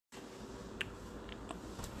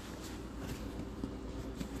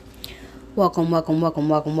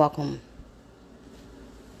Welcome.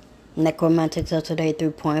 Necromantics of today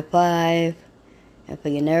 3.5. And for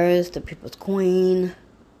your nerds, the people's queen.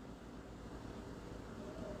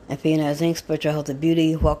 And for your nerds, Inc., spiritual health and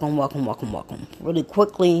beauty. Welcome. Really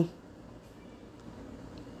quickly.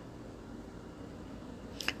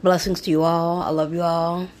 Blessings to you all. I love you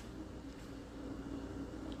all.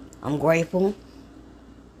 I'm grateful.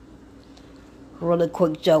 Really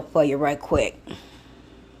quick joke for you right quick.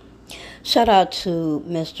 Shout out to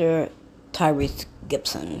Mr. Tyrese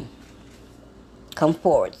Gibson. Come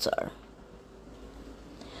forward, sir.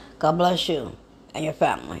 God bless you and your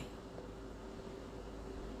family.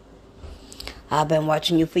 I've been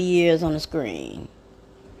watching you for years on the screen.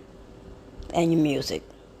 And your music.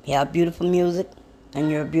 You have beautiful music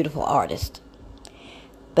and you're a beautiful artist.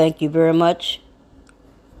 Thank you very much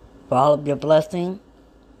for all of your blessing,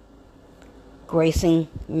 gracing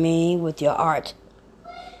me with your art.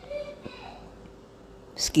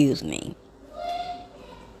 Excuse me.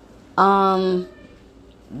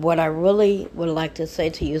 What I really would like to say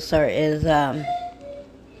to you, sir, is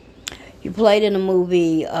you played in the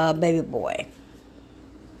movie Baby Boy.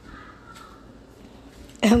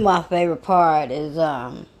 And my favorite part is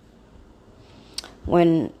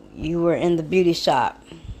when you were in the beauty shop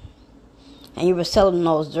and you were selling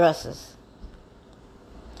those dresses.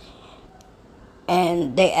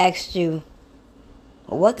 And they asked you,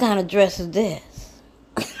 what kind of dress is this?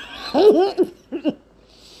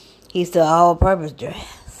 He said, all-purpose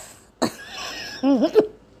dress.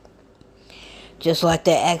 Just like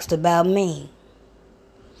they asked about me.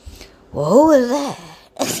 Well, who is that?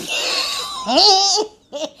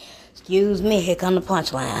 Excuse me, here come the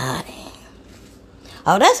punchline, honey.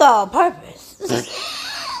 Oh, that's all-purpose.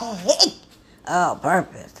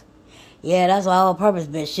 All-purpose. Yeah, that's all-purpose,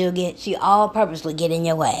 bitch. She all-purposely get in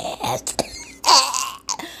your ass.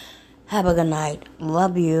 Have a good night.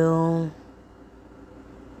 Love you.